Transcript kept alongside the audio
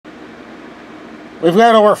We've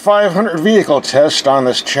got over 500 vehicle tests on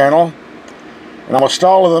this channel, and almost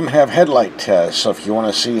all of them have headlight tests, so if you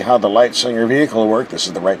want to see how the lights on your vehicle work, this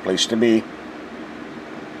is the right place to be.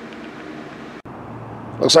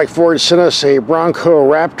 Looks like Ford sent us a Bronco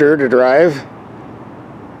Raptor to drive.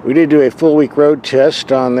 We did do a full week road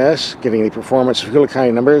test on this, getting the performance of fuel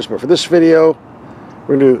economy numbers, but for this video,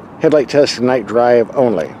 we're going to do headlight test and night drive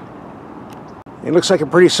only. It looks like a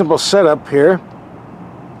pretty simple setup here.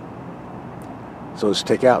 So let's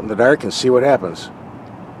take out in the dark and see what happens.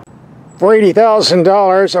 For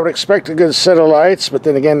 $80,000, I would expect a good set of lights, but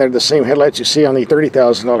then again, they're the same headlights you see on the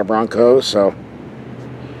 $30,000 Bronco, so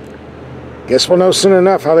guess we'll know soon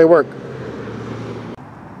enough how they work.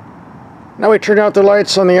 Now we turn out the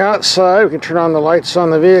lights on the outside, we can turn on the lights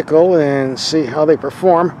on the vehicle and see how they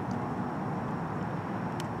perform.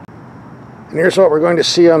 And here's what we're going to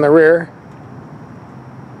see on the rear.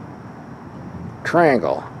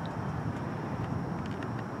 Triangle.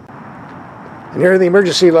 And here are the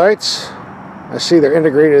emergency lights. I see they're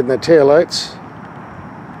integrated in the taillights.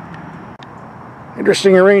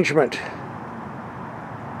 Interesting arrangement.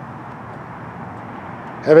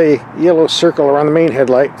 Have a yellow circle around the main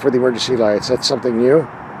headlight for the emergency lights. That's something new.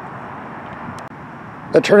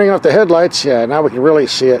 But turning off the headlights, yeah, now we can really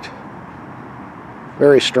see it.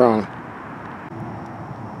 Very strong.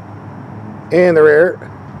 And the rear,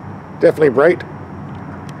 definitely bright.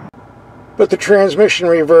 Put the transmission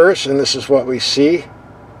reverse, and this is what we see.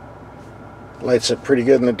 Lights up pretty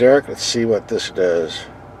good in the dark. Let's see what this does.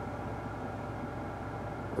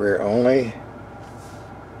 Rear only.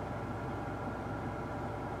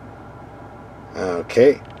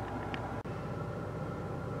 Okay.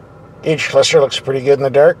 Each cluster looks pretty good in the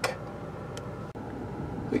dark.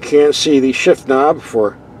 We can see the shift knob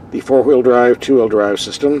for the four-wheel drive, two-wheel drive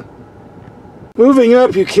system. Moving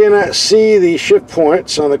up, you cannot see the shift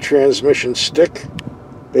points on the transmission stick.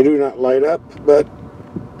 They do not light up, but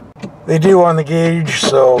they do on the gauge,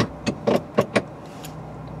 so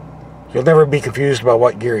you'll never be confused about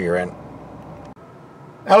what gear you're in.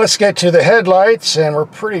 Now let's get to the headlights, and we're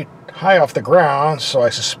pretty high off the ground, so I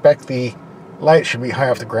suspect the lights should be high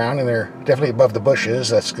off the ground, and they're definitely above the bushes.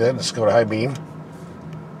 That's good. Let's go to high beam.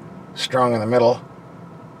 Strong in the middle.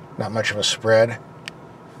 Not much of a spread.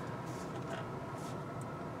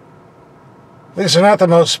 These are not the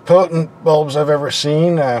most potent bulbs I've ever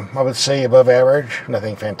seen. I would say above average.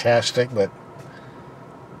 Nothing fantastic, but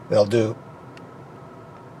they'll do.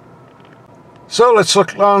 So let's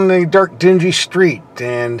look on the dark, dingy street.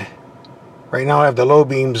 And right now I have the low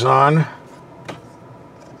beams on.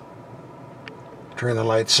 Turn the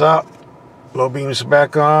lights up. Low beams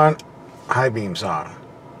back on. High beams on.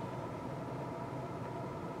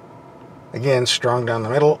 Again, strong down the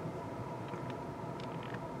middle.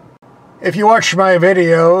 If you watch my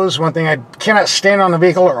videos, one thing I cannot stand on the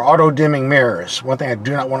vehicle are auto-dimming mirrors. One thing I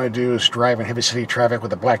do not want to do is drive in heavy city traffic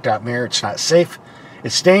with a blacked out mirror. It's not safe.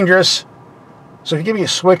 It's dangerous. So if you give me a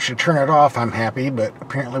switch to turn it off, I'm happy, but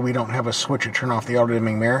apparently we don't have a switch to turn off the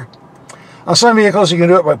auto-dimming mirror. On some vehicles, you can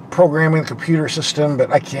do it by programming the computer system,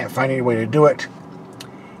 but I can't find any way to do it.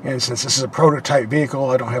 And since this is a prototype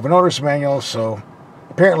vehicle, I don't have an owner's manual, so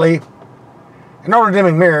apparently an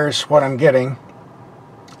auto-dimming mirror is what I'm getting.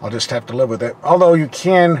 I'll just have to live with it. Although you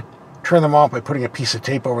can turn them off by putting a piece of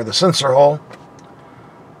tape over the sensor hole.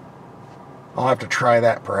 I'll have to try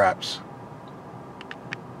that perhaps.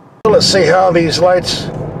 Let's see how these lights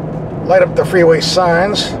light up the freeway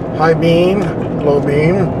signs. High beam, low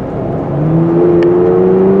beam.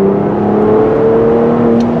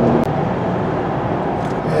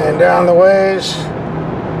 And down the ways.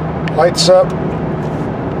 Lights up.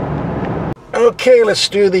 Okay, let's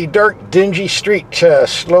do the dark, dingy street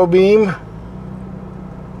test. Low beam,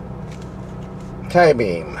 high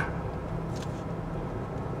beam.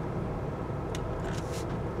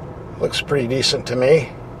 Looks pretty decent to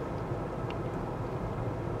me.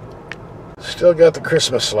 Still got the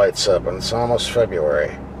Christmas lights up, and it's almost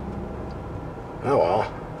February. Oh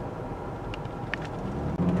well.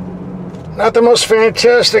 Not the most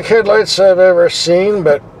fantastic headlights I've ever seen,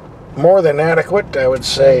 but more than adequate, I would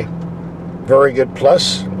say. Very good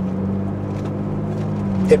plus.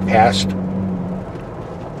 It passed.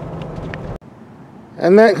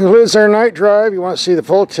 And that concludes our night drive. You want to see the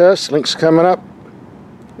full test, links coming up.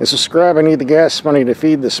 And subscribe. I need the gas money to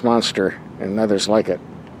feed this monster and others like it.